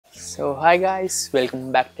So hi guys, welcome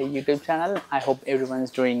back to YouTube channel. I hope everyone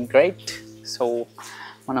is doing great. So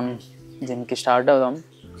manam gym ki start avadam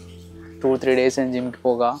 2-3 days in gym ki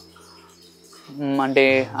poga ante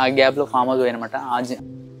aa gap lo farm house poyanamata aa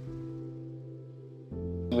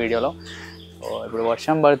video lo. So ఇప్పుడు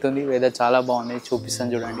వర్షం పడుతుంది, weather చాలా బాగుంది,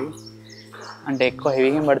 చూపిస్తాను చూడండి. అంటే ఎక్కువ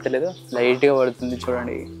హెవీగా పడతలేదు, లైట్గా పడుతుంది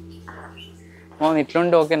చూడండి. మనం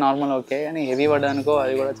ఇట్లుంటే ఓకే, నార్మల్ ఓకే, కానీ హెవీ పడడానికో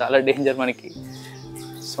అది కూడా చాలా డేంజర్ మనకి.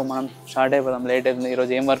 సో మనం స్టార్ట్ అయిపోదాం, లేట్ అవుతుంది.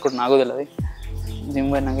 ఈరోజు ఏం వర్కౌట్ నాకు తెలియదు, జిమ్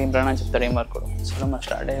పోయినాక ఏం ప్రాణం చెప్తారు ఏం వర్కౌట్. సో మనం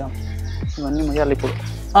స్టార్ట్ అయ్యాం. ఇవన్నీ మజాలు ఇప్పుడు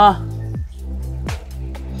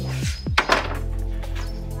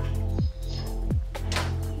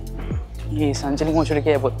ఈ సంచలి ముచ్చుడికే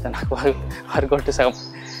అయిపోతుంది నాకు వర్కౌట్ సగం.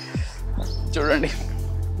 చూడండి,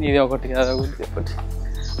 ఇది ఒకటి అదొకటి ఒకటి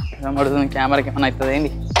పడుతుంది. కెమెరాకి ఏమైనా అవుతుంది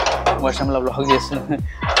ఏంటి, వర్షంలో బ్లాగ్ చేస్తుంది.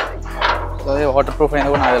 అదే వాటర్ ప్రూఫ్ అయినా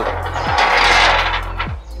కూడా నాకు తెలియదు.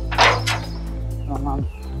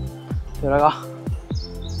 త్వరగా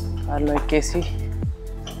కార్లో ఎక్కేసి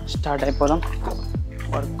స్టార్ట్ అయిపోదాం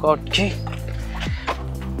వర్కౌట్కి.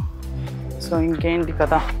 సో ఇంకేంటి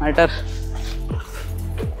కథ మ్యాటర్.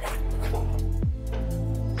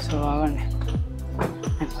 సో ఆగండి,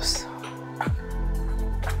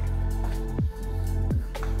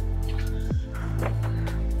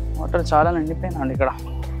 వాటర్ చాలా నిండిపోయిందండి ఇక్కడ.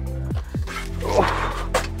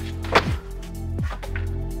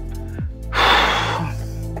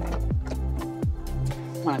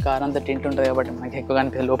 మన కార్ అంతా టింట్ ఉంటుంది కాబట్టి మనకి ఎక్కువ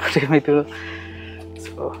కనిపించదు లోపల ఏమవుతుందో.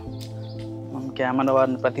 సో మనం కెమెరా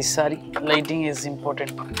వారిని ప్రతిసారి లైటింగ్ ఈజ్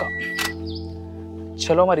ఇంపార్టెంట్ పక్కా.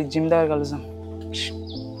 చలో మరి జిమ్ దగ్గర కలుద్దాం.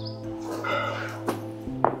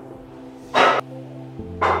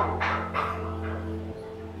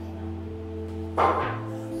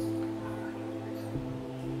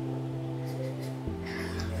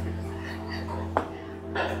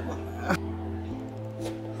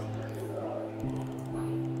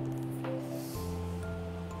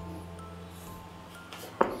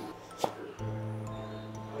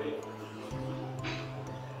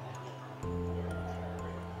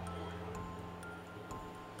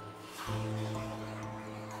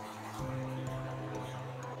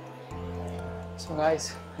 సో గాయస్,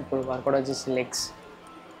 ఇప్పుడు వర్కౌట్ వచ్చేసి లెగ్స్.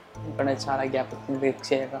 ఇక్కడ చాలా గ్యాప్ వస్తుంది లెగ్స్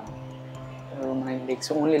చేయక. మనకి లెగ్స్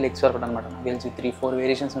ఓన్లీ లెగ్స్ వర్కౌట్ అనమాట. నాకు తెలిసి 3-4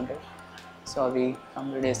 వేరియేషన్స్ ఉంటాయి. సో అవి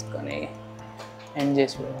కంప్లీట్ చేసుకొని ఎండ్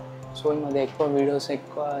చేసి. సో ఈ మధ్య ఎక్కువ వీడియోస్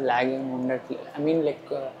ఎక్కువ ల్యాగ్ ఏమి ఉండట్లేదు. ఐ మీన్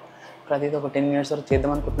లైక్ ప్రతిదీ ఒక 10 minutes వరకు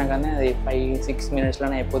చేద్దాం అనుకుంటున్నా, కానీ అది 5-6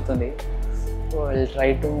 minutesలోనే అయిపోతుంది. So I try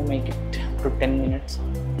to make it to 10 minutes.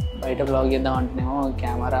 బయట బ్లాగ్ చేద్దాం అంటేనేమో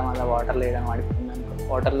కెమెరా మళ్ళీ వాటర్లో వేయడం పడిపోయింది అనుకో.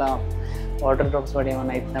 వాటర్ డ్రాప్స్ పడి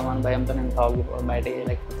ఏమైనా అవుతున్నామని భయంతో నేను బయట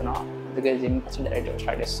వేయలేకపోతున్నా. అందుకే జిమ్ వచ్చి డైరెక్ట్గా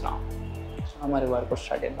స్టార్ట్ చేస్తున్నా. సో మరి వర్కౌట్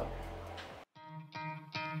స్టార్ట్ చేద్దాం.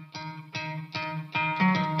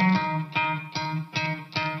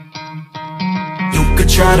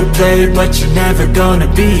 Try to play, but you're never gonna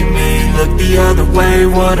beat me. Look the other way,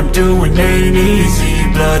 what I'm doing ain't easy.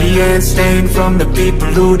 Bloody hands stained from the people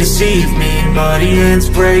who deceive me. Muddy hands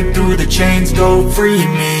break through the chains, go free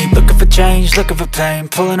me. Looking for change, looking for pain,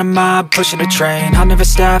 pulling a mob, pushing a train. I'll never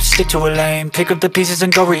stop, stick to a lane, pick up the pieces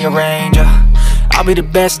and go rearrange. I'll be the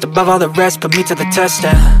best above all the rest, put me to the test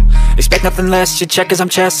and expect nothing less, your check is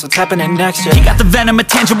I'm chess, what's happening next, yeah. He got the venom, a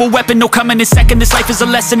tangible weapon, no coming in second. This life is a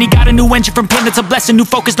lesson, he got a new engine from pain, that's a blessing. New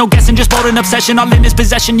focus, no guessing, just bold and obsession, all in his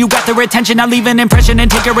possession. You got their attention, I'll leave an impression and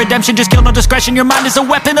take your redemption. Just kill, no discretion, your mind is a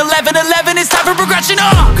weapon. 11-11, it's time for progression,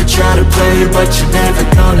 You could try to play, but you're never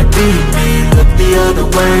gonna beat me. Look the other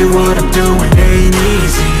way, what I'm doing ain't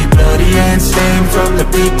easy. Bloody hands stained from the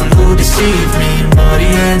people who deceive me. Muddy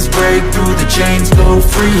hands break through the chains, go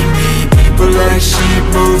free me. People like sheep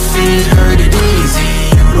move feet, hurt it easy.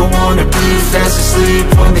 You don't wanna be fast asleep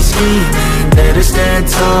when they scheming. Better stand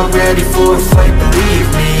tall, ready for a fight, believe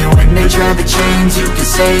me. When they try to change, you can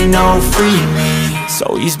say no, free me. So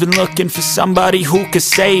he's been looking for somebody who could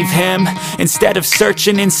save him, instead of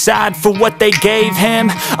searching inside for what they gave him.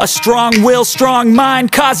 A strong will, strong mind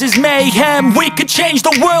causes mayhem. We could change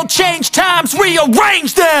the world, change times,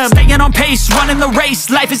 rearrange them. Staying on pace, running the race,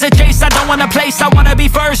 life is a chase. I don't want a place, I wanna be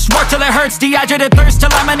first. Work till it hurts, dehydrated thirst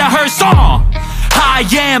till I'm in a hearse. High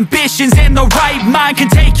ambitions and the right mind can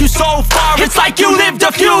take you so far. It's like you lived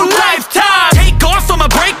a few lifetimes. Take off from a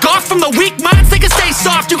break off from the weak minds. They can stay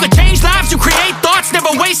soft, you can change lives, you create thoughts,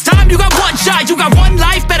 never waste time. You got one shot, you got one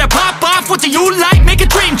life, better pop off. What do you like? Make a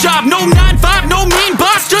dream job. No 9-5, no mean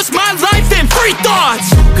boss, just my life and free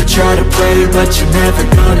thoughts. You could try to play, but you're never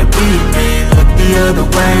gonna beat me. Look the other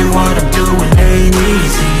way, what I'm doing ain't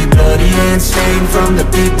easy. Bloody hands stained from the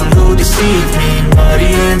people who deceive me.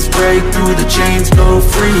 Muddy hands break through the chains, go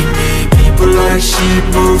free me.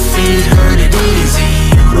 feet hurt it easy.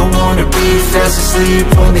 You don't wanna be fast asleep,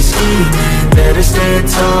 only scheming. Better stand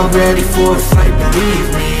tall, ready for a fight, believe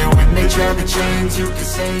me. And when they try to change, you can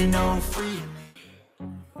say no, free me.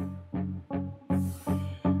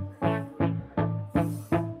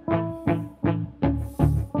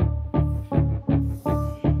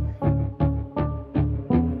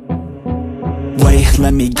 Wait,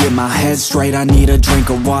 let me get my head straight. I need a drink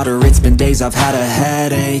of water, it's been days I've had a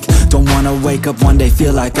headache. Don't wanna wake up one day,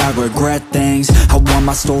 feel like I regret things. I want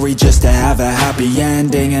my story just to have a happy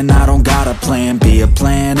ending. And I don't got a plan B, a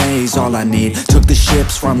plan A's all I need. Took the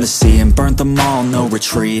ships from the sea and burnt them all, no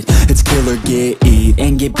retreat. It's kill or get, eat,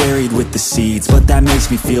 and get buried with the seeds. But that makes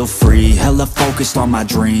me feel free, hella focused on my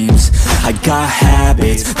dreams. I got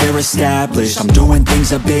habits, they're established. I'm doing things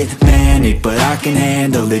a bit manic, but I can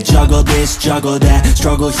handle it. Juggle this, juggle that,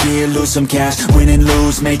 struggle here, lose some cash. Win and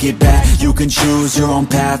lose, make it back. You can choose your own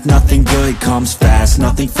path. Nothing good comes fast,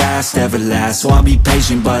 nothing fast ever lasts. So I'll be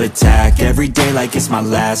patient but attack every day like it's my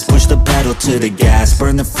last. Push the pedal to the gas,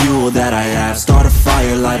 burn the fuel that I have. Start a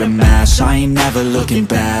fire, light a match, I ain't never looking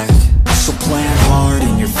back. So plant hard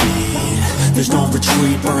in your feet, there's no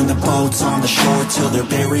retreat. Burn the boats on the shore till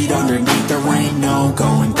they're buried underneath. There ain't no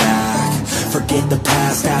going back. Forget the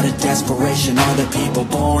past out of desperation. All the people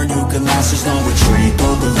born who can last, there's no retreat.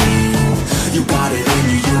 Don't believe, you got it in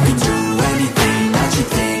you, you can do anything that you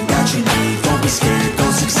think that you need. Don't be scared, go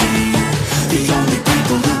succeed. The only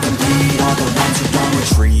people who compete are the ones who don't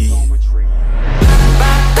retreat.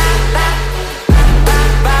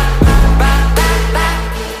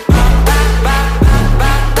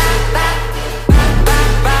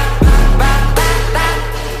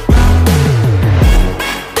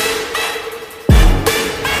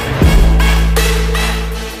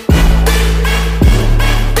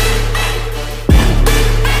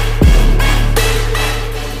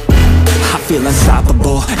 Feel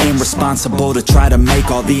unstoppable, ain't responsible to try to make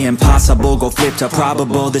all the impossible go flip to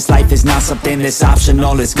probable. This life is not something that's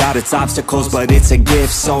optional, it's got its obstacles, but it's a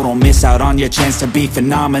gift. So don't miss out on your chance to be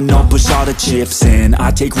phenomenal. Push all the chips in,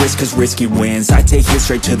 I take risks cause risky wins. I take hits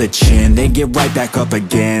straight to the chin, they get right back up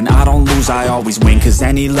again. I don't lose, I always win, cause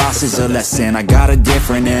any loss is a lesson. I got a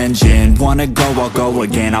different engine, wanna go, I'll go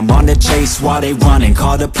again. I'm on the chase while they running,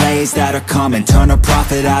 call the plays that are coming. Turn a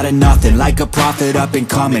profit out of nothing, like a prophet up and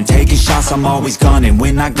coming. Taking shots, I'm always gunning.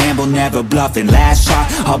 When I gamble, never bluffing. Last shot,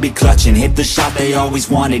 I'll be clutching. Hit the shot they always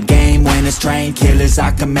wanted. Game winners, train killers. I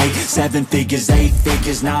can make 7 figures, 8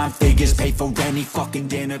 figures, 9 figures. Pay for any fucking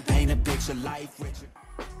dinner. Paint a picture, life richer.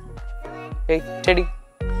 Hey, Teddy.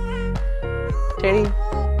 Teddy.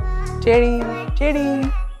 Teddy. Teddy.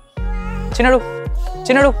 Chinadu.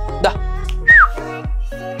 Chinadu. Da.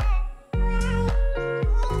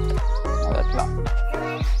 అట్లా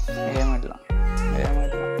ఏమట్లా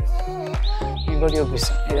ఏమట్లా ఇంకోటి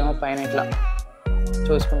చూపిస్తాను. ఇదేమో పైన ఇట్లా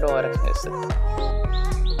చూసుకుంటూ over చేస్తుంది.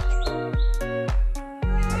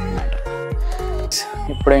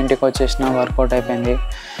 ఇప్పుడు ఇంటికి వచ్చేసిన, వర్కౌట్ అయిపోయింది.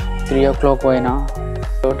 3 o'clock పోయినా,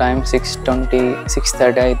 టైం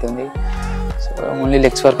 6:30 అవుతుంది. సో ఓన్లీ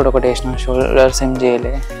లెగ్స్ వర్కౌట్ ఒకటి వేసిన, షోల్డర్స్ ఏం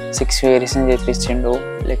చేయలే. 6 వేరియేషన్ చేపించిండు.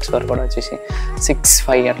 లెగ్స్ వర్కౌట్ వచ్చేసి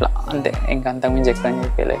 6-5 అట్లా అంతే, ఇంకా అంతకుమించి ఎక్కువ అని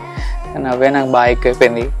చెప్పలే. కానీ అవే నాకు బాగా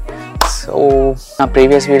ఎక్కువైపోయింది. సో నా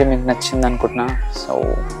ప్రీవియస్ వీడియో మీకు నచ్చింది అనుకుంటున్నా. So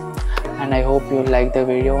and I hope you like the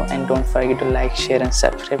video, and don't forget to like, share and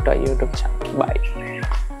subscribe to our YouTube channel. Bye.